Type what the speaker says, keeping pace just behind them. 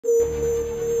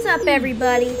up,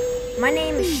 everybody? My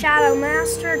name is Shadow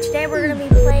Master. Today we're going to be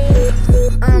playing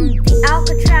the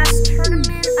Alcatraz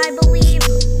tournament, I believe.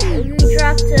 We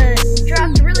dropped a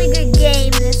really good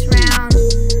game this round.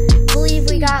 I believe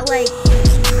we got like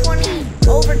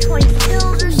over 20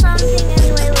 kills or something.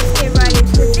 Anyway, let's get right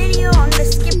into the video. I'm going to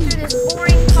skip through this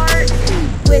boring part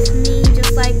with me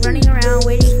just like running around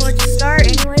waiting for it to start.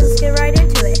 Anyway, let's get right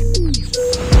into it.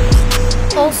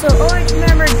 Also, always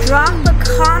remember, drop a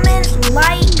comment,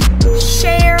 like,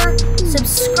 share,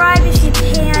 subscribe if you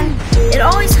can. It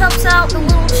always helps out the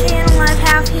little channel I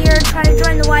have here. Try to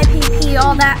join the YPP,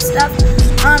 all that stuff.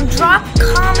 Drop a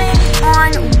comment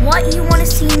on what you want to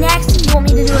see next. If you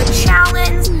want me to do a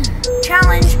challenge,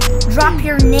 drop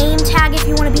your name tag if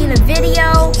you want to be in a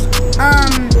video,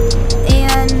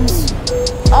 and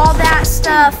all that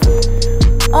stuff.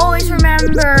 Always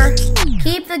remember,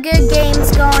 keep the good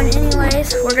games going.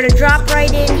 Anyways, we're gonna drop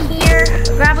right in here.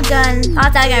 Grab a gun.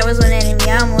 Thought that guy was an enemy.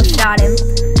 I almost shot him.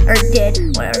 Or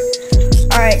did. Whatever.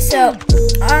 Alright, so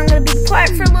I'm gonna be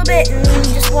quiet for a little bit and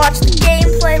just watch the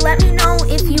gameplay. Let me know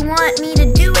if you want me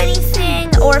to do anything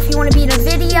or if you want to be in a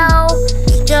video.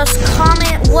 Just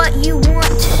comment what you want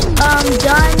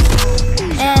done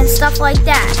and stuff like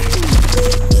that.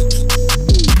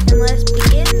 And let's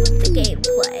begin with the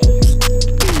gameplay.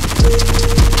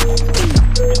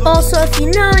 Also, if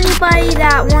you know anybody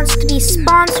that wants to be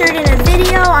sponsored in a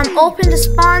video, I'm open to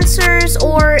sponsors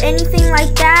or anything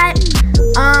like that.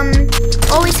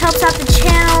 Always helps out the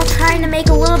channel, trying to make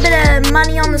a little bit of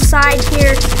money on the side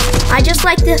here. I just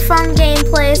like the fun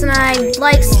gameplays and I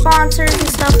like sponsors and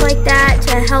stuff like that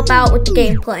to help out with the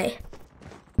gameplay.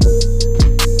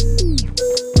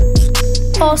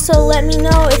 Also, let me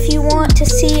know if you want to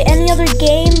see any other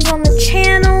games on the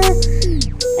channel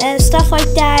and stuff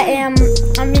like that. And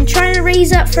I've been trying to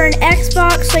raise up for an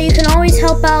Xbox, so you can always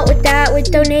help out with that,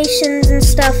 with donations and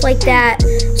stuff like that,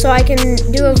 so I can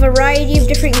do a variety of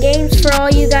different games for all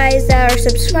you guys that are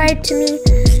subscribed to me.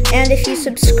 And if you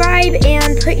subscribe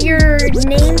and put your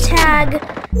name tag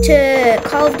to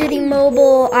Call of Duty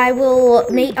Mobile,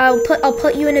 I'll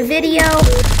put you in a video.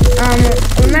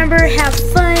 Remember, have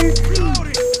fun.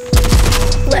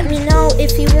 Let me know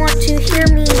if you want to hear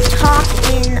me talk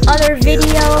in other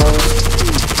videos,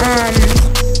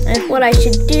 and what I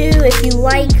should do, if you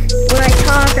like when I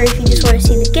talk, or if you just want to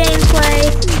see the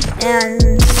gameplay,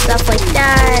 and stuff like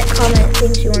that. Comment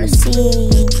things you want to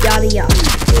see, yada yada.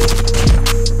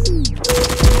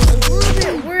 I'm a little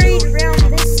bit worried around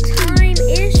this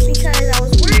time-ish, because I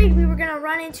was worried we were going to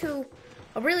run into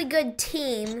a really good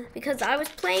team, because I was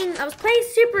playing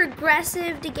super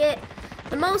aggressive to get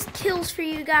the most kills for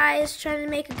you guys, trying to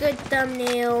make a good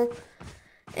thumbnail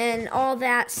and all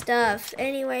that stuff.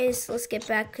 Anyways, let's get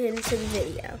back into the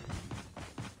video.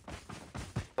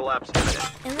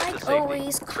 And like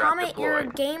always, comment your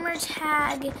gamer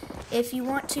tag if you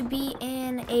want to be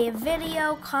in a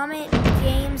video. Comment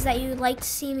games that you'd like to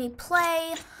see me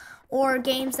play, or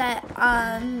games that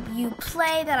you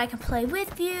play that I can play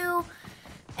with you.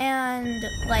 And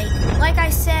like I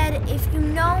said, if you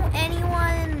know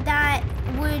anyone that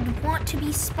would want to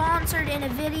be sponsored in a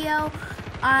video,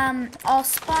 I'll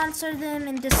sponsor them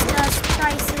and discuss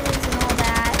prices and all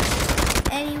that.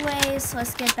 Anyways,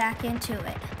 let's get back into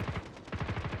it.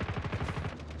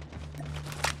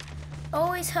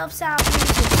 Always helps out when you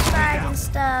subscribe and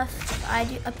stuff. I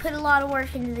put a lot of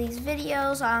work into these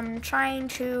videos. I'm trying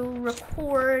to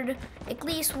record at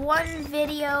least one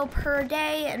video per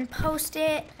day and post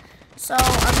it. So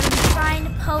I'm going to be trying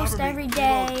to post every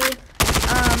day.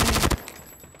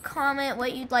 Comment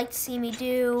what you'd like to see me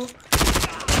do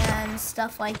and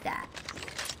stuff like that.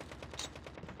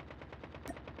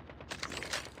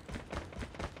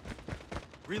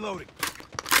 Reloading.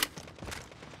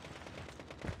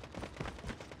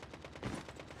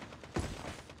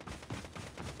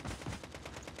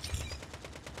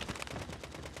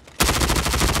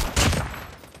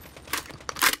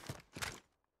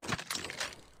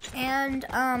 And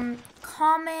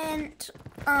comment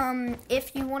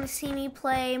if you want to see me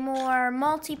play more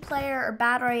multiplayer or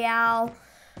battle royale,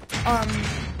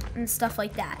 and stuff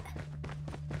like that.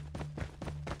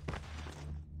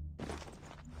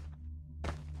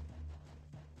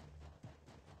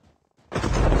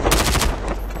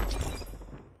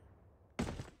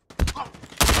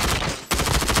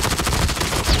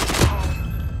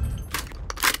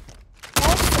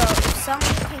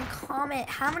 Someone can comment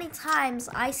how many times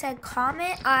I said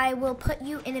comment, I will put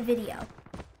you in a video.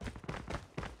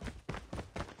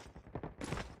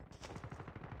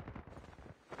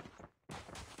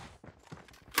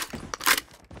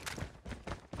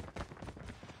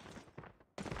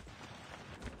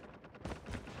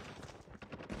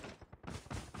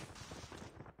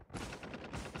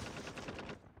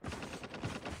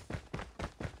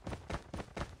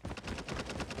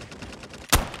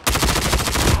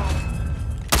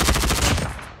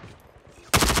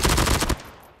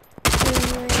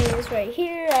 guys right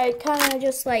here. I kind of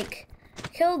just like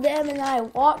killed them and then I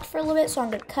walked for a little bit so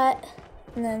I'm gonna cut.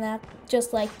 And then that,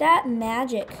 just like that,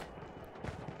 magic.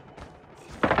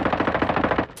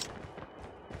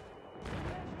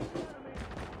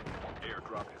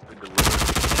 Airdrop has been delivered.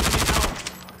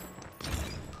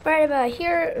 Right about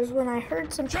here is when I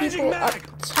heard some people up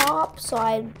top, so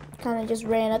I kind of just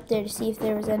ran up there to see if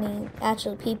there was any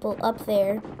actual people up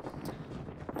there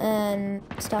and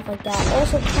stuff like that.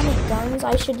 Also, what kind of guns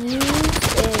I should use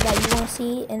that you want to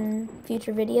see in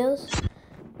future videos,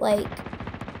 like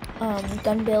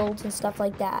gun builds and stuff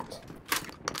like that.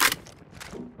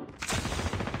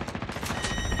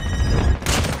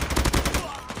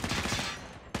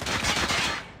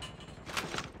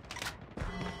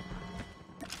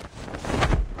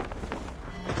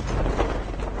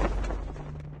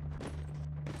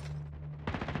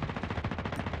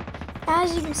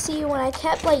 As you can see, when I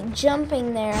kept like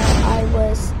jumping there, I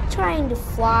was trying to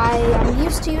fly. I'm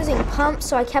used to using pumps,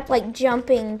 so I kept like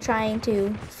jumping, trying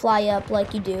to fly up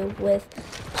like you do with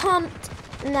pumped,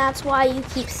 and that's why you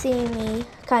keep seeing me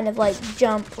kind of like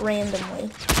jump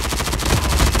randomly.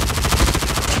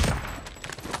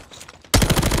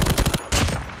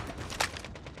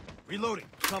 Reloading.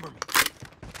 Cover me.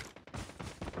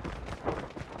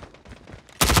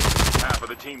 Half of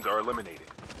the teams are eliminated.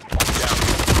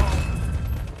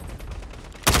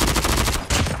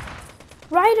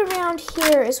 Right around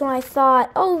here is when I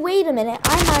thought, oh, wait a minute,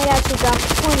 I might actually drop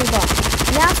the 20 bucks.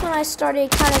 And that's when I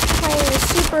started kind of playing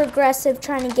super aggressive,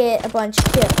 trying to get a bunch of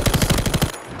kills.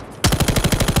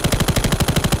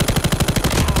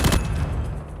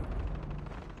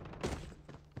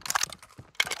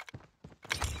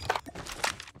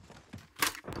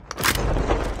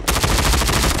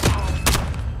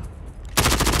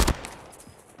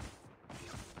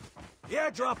 The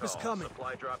airdrop is coming.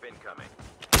 Supply drop incoming.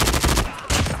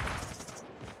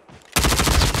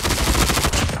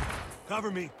 Cover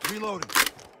me. Reloading.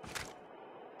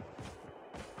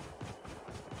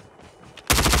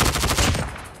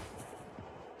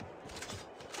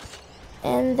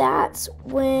 And that's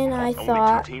when I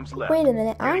thought, wait a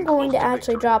minute, I'm going to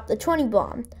actually drop the 20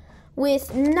 bomb.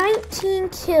 With 19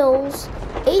 kills,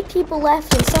 8 people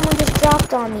left, and someone just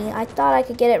dropped on me. I thought I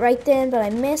could get it right then, but I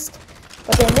missed.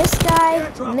 But then this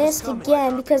guy missed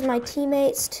again because my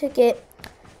teammates took it.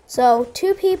 So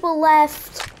 2 people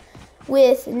left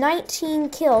with 19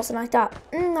 kills, and I thought,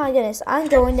 my goodness, I'm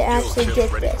going to actually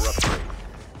get this.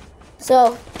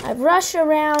 So I rush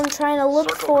around trying to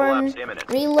look for him,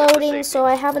 reloading so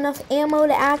I have enough ammo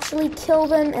to actually kill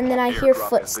them, and then I hear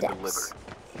footsteps.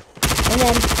 And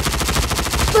then,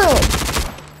 boom!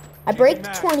 I break the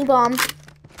 20 bomb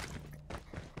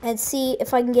and see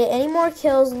if I can get any more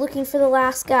kills looking for the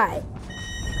last guy.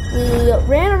 We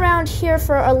ran around here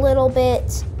for a little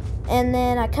bit, and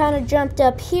then I kind of jumped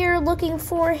up here looking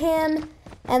for him,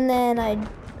 and then I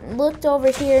looked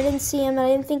over here, didn't see him, and I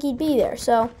didn't think he'd be there.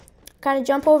 So kind of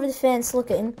jump over the fence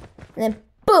looking, and then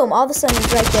boom, all of a sudden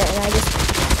he's right there, and I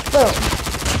just boom.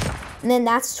 And then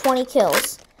that's 20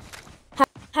 kills.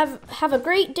 Have a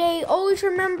great day. Always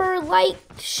remember, like,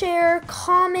 share,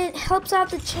 comment, helps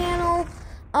out the channel.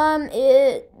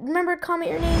 Remember,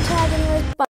 comment your name tag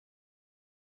anyways. Bye.